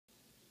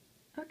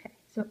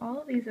So all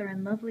of these are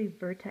in lovely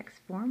vertex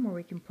form where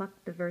we can pluck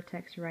the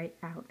vertex right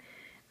out.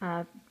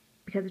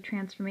 Because of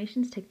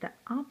transformations, take the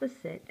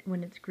opposite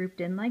when it's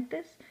grouped in like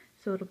this.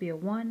 So it'll be a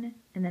 1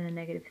 and then a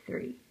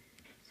 -3.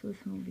 So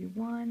this one will be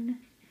 1,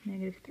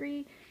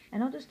 -3,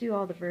 and I'll just do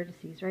all the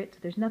vertices, right? So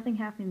there's nothing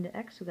happening to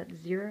x, so that's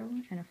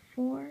 0 and a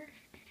 4.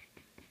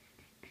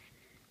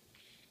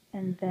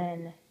 And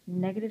then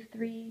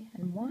 -3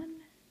 and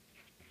 1.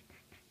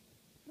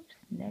 Oops,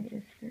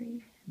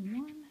 -3 and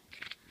 1.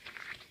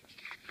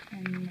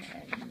 And then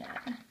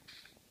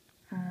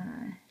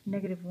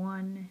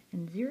 -1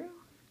 and 0.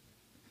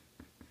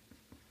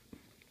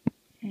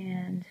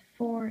 And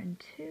 4 and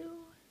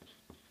 2.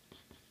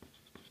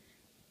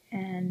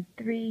 And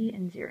 3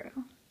 and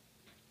 0.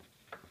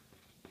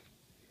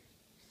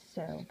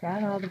 So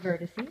got all the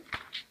vertices.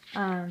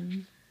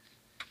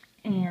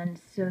 And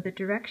so the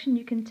direction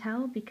you can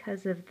tell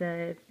because of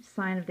the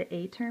sign of the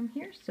A term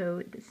here.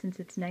 So since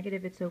it's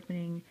negative, it's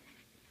opening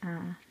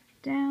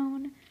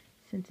down.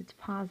 Since it's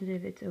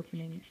positive, it's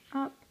opening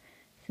up.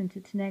 Since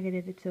it's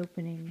negative, it's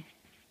opening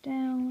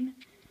down.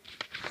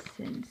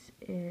 Since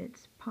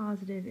it's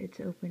positive, it's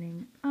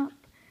opening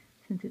up.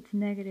 Since it's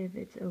negative,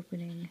 it's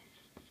opening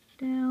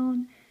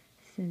down.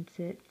 Since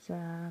it's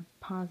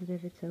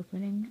positive, it's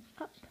opening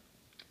up.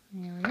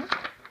 There we go.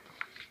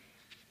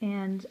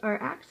 And our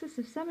axis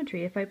of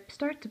symmetry, if I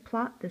start to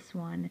plot this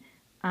one,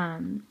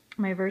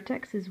 my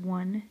vertex is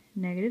 1,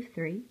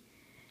 -3,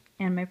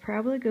 and my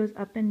parabola goes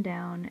up and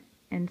down,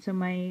 and so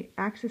my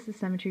axis of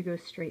symmetry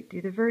goes straight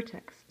through the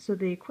vertex. So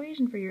the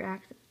equation for your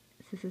axis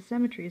of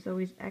symmetry is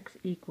always x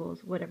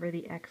equals whatever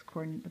the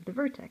x-coordinate of the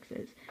vertex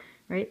is,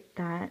 right?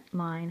 That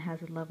line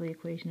has a lovely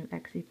equation of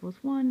x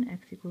equals 1,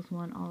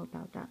 all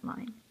about that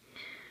line.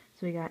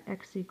 So we got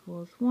x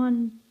equals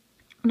 1,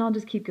 and I'll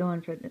just keep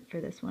going for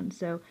this one.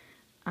 So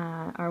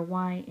our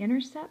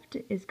y-intercept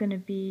is going to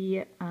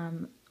be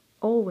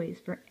always,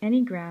 for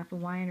any graph, a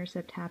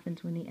y-intercept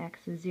happens when the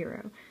x is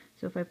 0.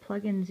 So if I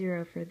plug in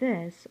 0 for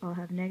this, I'll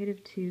have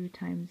 -2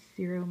 times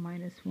 0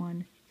 minus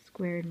 1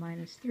 squared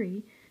minus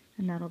 3,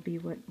 and that'll be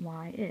what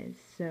y is.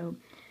 So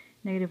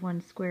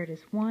 -1 squared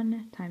is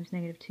 1, times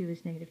 -2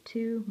 is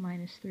 -2,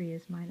 minus 3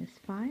 is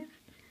 -5.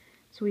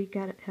 So we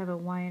got to have a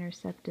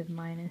y-intercept of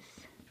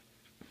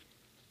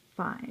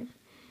 -5.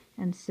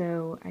 And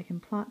so I can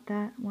plot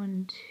that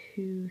 1,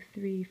 2,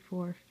 3,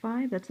 4,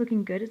 5. That's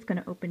looking good. It's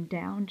going to open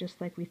down just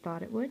like we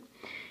thought it would.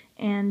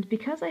 And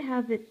because I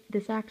have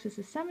this axis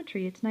of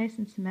symmetry, it's nice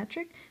and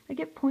symmetric, I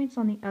get points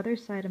on the other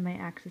side of my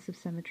axis of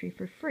symmetry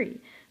for free.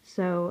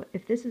 So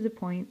if this is a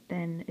point,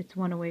 then it's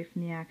 1 away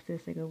from the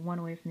axis. I go 1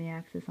 away from the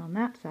axis on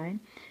that side,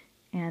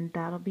 and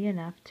that'll be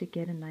enough to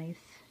get a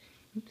nice,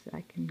 oops,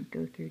 I can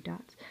go through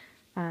dots,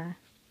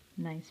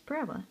 nice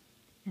parabola.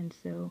 And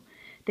so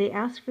they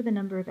ask for the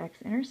number of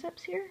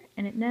x-intercepts here,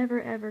 and it never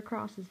ever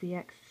crosses the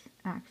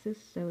x-axis,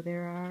 so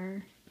there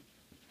are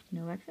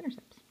no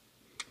x-intercepts.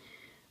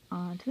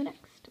 On to the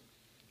next.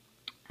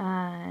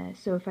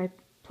 So if I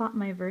plot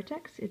my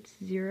vertex, it's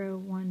 0,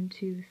 1,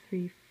 2,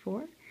 3,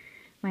 4.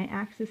 My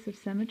axis of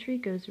symmetry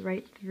goes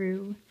right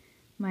through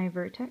my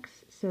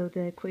vertex, so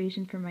the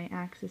equation for my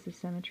axis of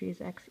symmetry is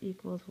x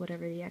equals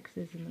whatever the x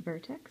is in the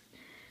vertex.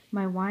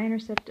 My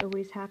y-intercept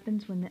always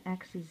happens when the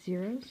x is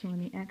 0, so when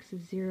the x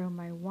is 0,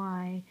 my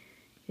y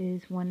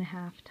is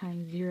 1/2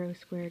 times 0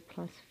 squared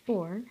plus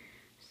 4,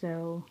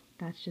 so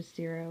that's just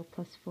 0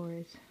 plus 4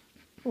 is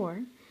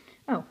 4.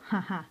 Oh,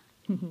 haha,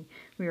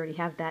 we already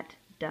have that,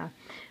 duh.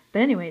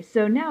 But anyway,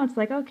 so now it's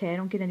like, okay, I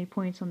don't get any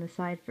points on the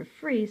side for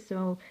free,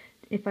 so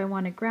if I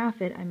want to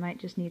graph it, I might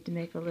just need to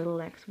make a little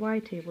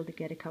xy table to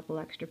get a couple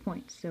extra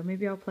points. So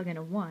maybe I'll plug in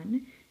a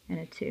 1 and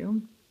a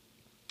 2.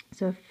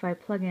 So if I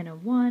plug in a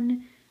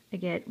 1, I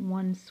get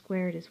 1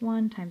 squared is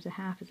 1, times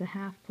 1/2 is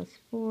 1/2, plus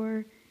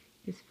 4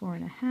 is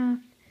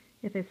 4.5.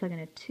 If I plug in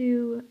a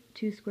 2,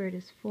 2 squared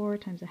is 4,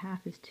 times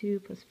 1/2 is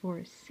 2, plus 4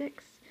 is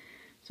 6.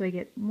 So I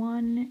get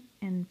 1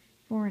 and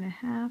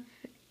 4.5,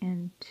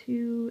 and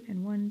 2,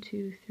 and 1,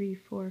 2, 3,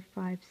 4,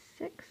 5,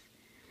 6.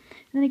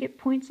 And then I get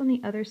points on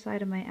the other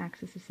side of my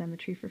axis of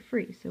symmetry for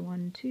free. So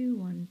 1, 2,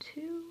 1,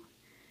 2,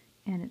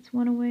 and it's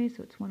 1 away,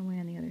 so it's 1 away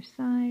on the other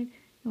side.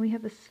 And we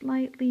have a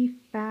slightly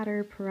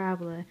fatter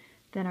parabola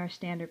than our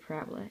standard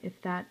parabola. If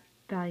that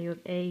value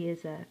of a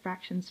is a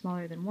fraction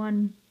smaller than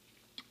 1,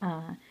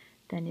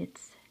 then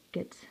it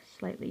gets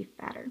slightly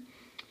fatter.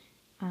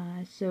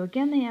 So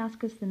again, they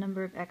ask us the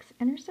number of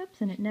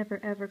x-intercepts, and it never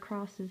ever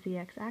crosses the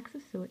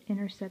x-axis, so it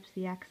intercepts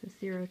the axis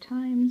 0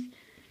 times.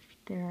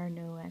 There are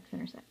no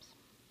x-intercepts.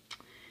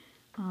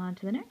 On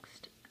to the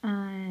next.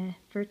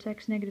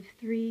 Vertex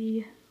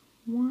 -3,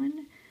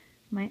 1.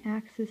 My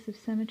axis of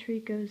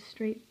symmetry goes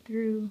straight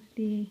through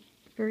the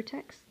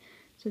vertex.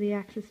 So the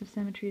axis of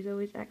symmetry is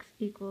always x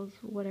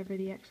equals whatever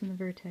the x in the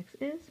vertex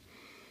is.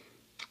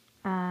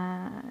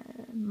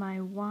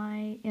 My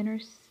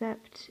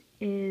y-intercept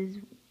is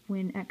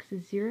when x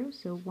is 0,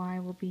 so y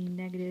will be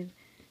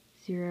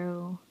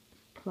 -0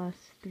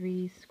 plus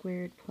 3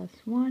 squared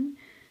plus 1.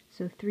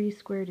 So 3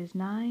 squared is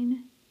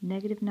 9.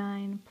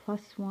 -9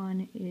 plus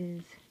 1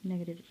 is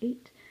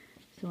 -8.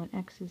 So when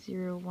x is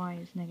 0, y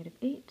is negative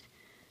 8.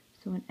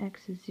 So when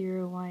x is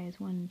 0, y is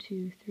 1,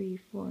 2, 3,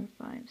 4,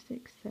 5,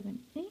 6, 7,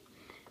 8.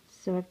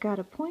 So I've got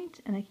a point,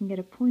 and I can get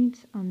a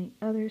point on the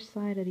other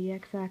side of the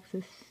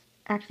x-axis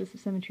of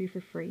symmetry for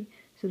free.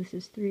 So this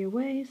is 3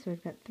 away, so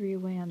I've got 3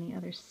 away on the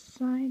other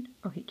side.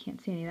 Oh, he can't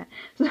see any of that.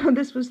 So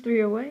this was 3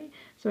 away,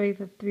 so I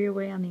have 3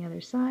 away on the other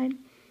side,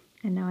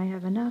 and now I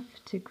have enough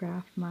to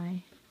graph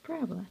my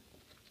parabola.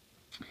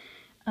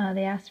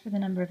 They asked for the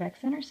number of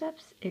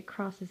x-intercepts. It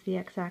crosses the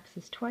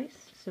x-axis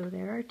twice, so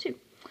there are 2.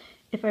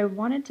 If I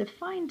wanted to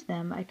find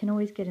them, I can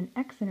always get an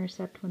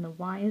x-intercept when the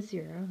y is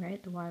 0,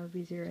 right? The y would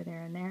be 0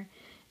 there and there.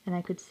 And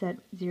I could set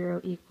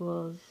 0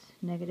 equals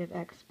negative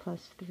x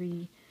plus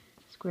 3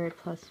 squared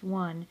plus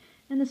 1.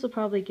 And this will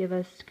probably give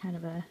us kind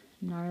of a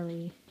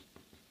gnarly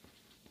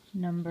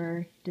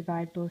number.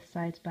 Divide both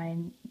sides by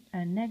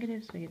a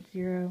negative, so we get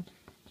 0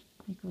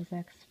 equals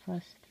x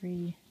plus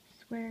 3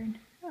 squared.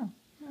 Oh,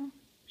 well,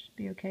 should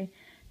be okay.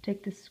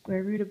 Take the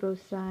square root of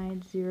both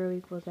sides. 0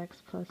 equals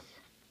x plus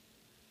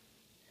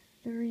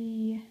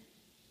 3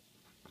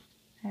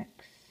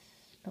 x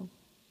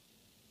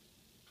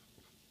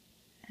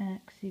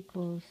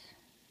equals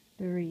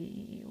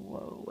 3.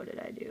 Whoa, what did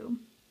I do?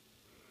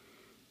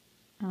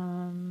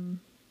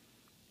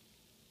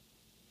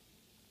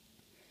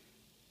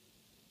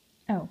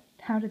 Oh,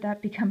 how did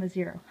that become a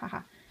 0?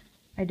 Haha.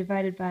 I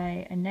divided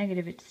by a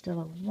negative, it's still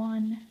a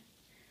 1.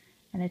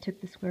 And I took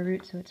the square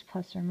root, so it's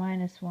plus or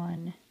minus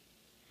 1.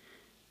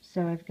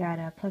 So I've got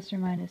a plus or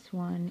minus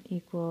 1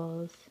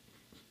 equals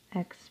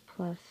x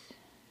plus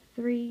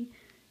 3.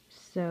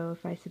 So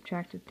if I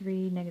subtracted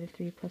 3, negative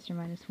 3 plus or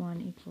minus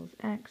 1 equals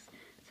x.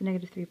 So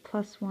negative 3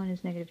 plus 1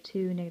 is negative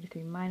 2, negative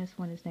 3 minus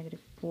 1 is negative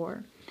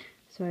 4.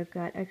 So I've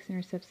got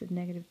x-intercepts of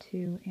negative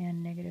 2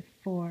 and negative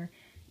 4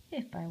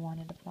 if I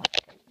wanted to plot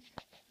those.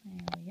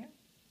 There we go.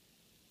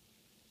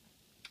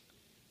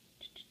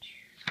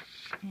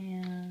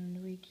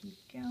 And we keep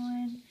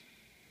going.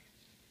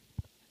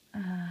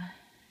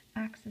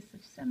 Axis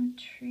of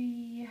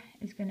symmetry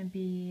is going to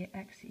be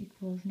x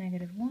equals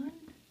negative 1.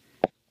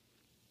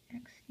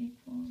 X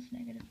equals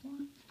negative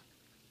 1.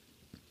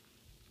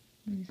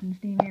 Losing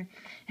steam here.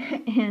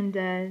 And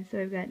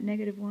so I've got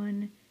negative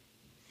 1,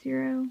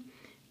 0.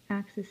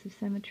 Axis of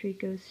symmetry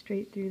goes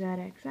straight through that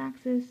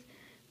x-axis.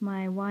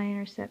 My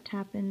y-intercept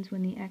happens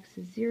when the x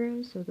is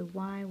 0, so the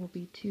y will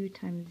be 2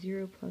 times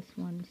 0 plus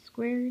 1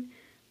 squared.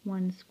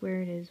 1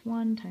 squared is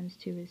 1 times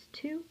 2 is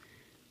 2.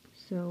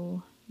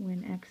 So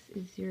when x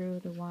is 0,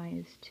 the y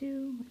is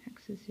 2. When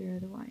x is 0,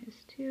 the y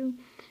is 2.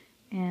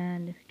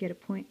 And get a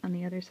point on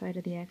the other side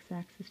of the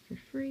x-axis for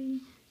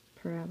free.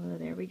 Parabola,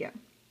 there we go.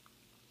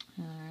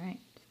 Alright.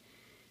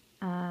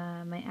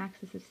 My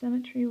axis of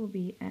symmetry will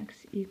be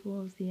x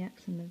equals the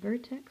x in the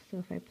vertex. So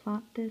if I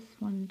plot this,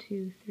 1,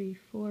 2, 3,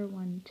 4,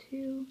 1,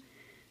 2,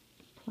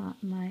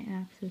 plot my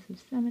axis of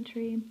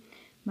symmetry.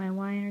 My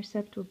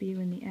y-intercept will be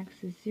when the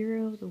x is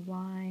 0. The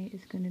y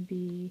is going to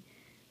be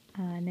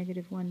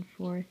negative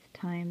 1/4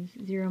 times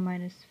 0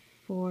 minus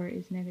 4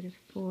 is negative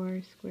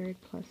 4 squared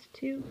plus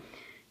 2.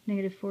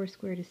 Negative 4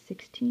 squared is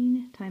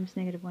 16 times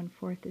negative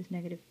 1/4 is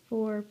negative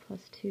 4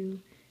 plus 2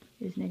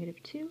 is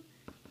negative 2.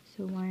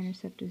 So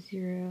y-intercept is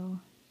 0,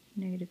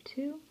 negative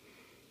 2.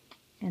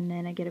 And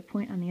then I get a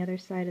point on the other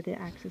side of the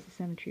axis of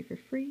symmetry for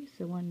free.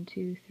 So 1,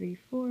 2, 3,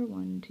 4,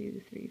 1,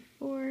 2, 3,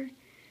 4.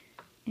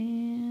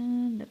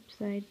 And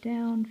upside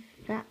down,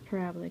 fat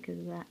parabola because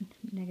of that,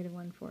 negative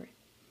 1/4.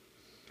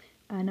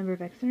 Number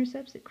of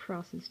x-intercepts, it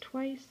crosses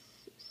twice,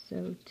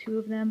 so 2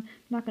 of them.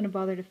 I'm not going to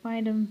bother to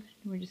find them,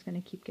 we're just going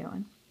to keep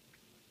going.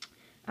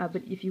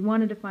 But if you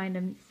wanted to find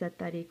them, set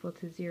that equal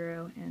to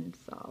 0 and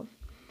solve.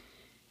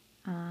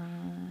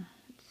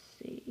 Let's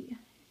see.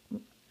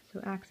 So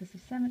axis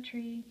of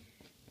symmetry,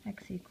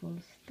 x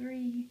equals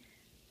 3.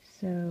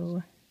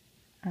 So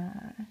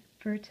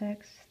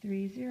vertex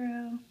 3,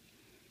 0.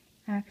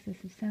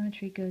 Axis of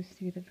symmetry goes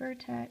through the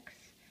vertex.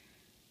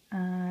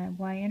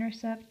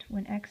 Y-intercept,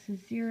 when x is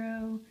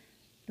 0,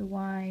 the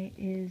y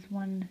is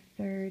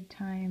 1/3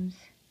 times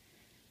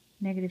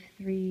negative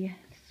 3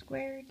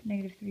 squared.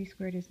 Negative 3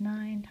 squared is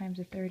 9, times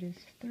 1/3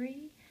 is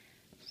 3.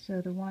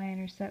 So the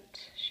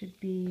y-intercept should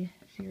be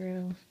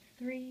 0,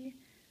 3,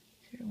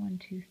 0, 1,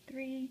 2,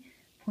 3.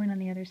 Point on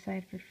the other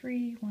side for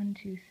free, 1,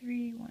 2,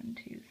 3, 1,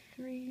 2,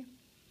 3.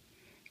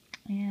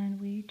 And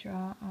we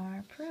draw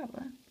our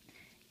parabola.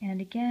 And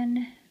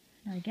again,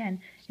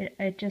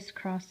 it just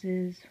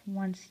crosses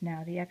once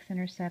now. The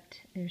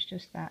x-intercept, there's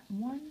just that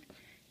one.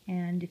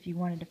 And if you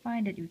wanted to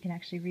find it, you can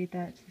actually read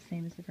that. It's the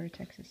same as the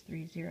vertex is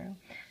 3, 0.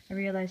 I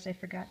realized I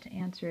forgot to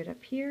answer it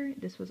up here.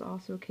 This was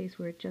also a case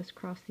where it just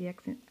crossed the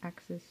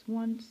x-axis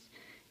once.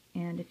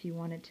 And if you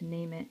wanted to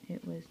name it,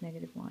 it was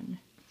negative 1,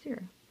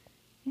 0.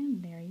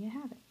 And there you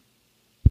have it.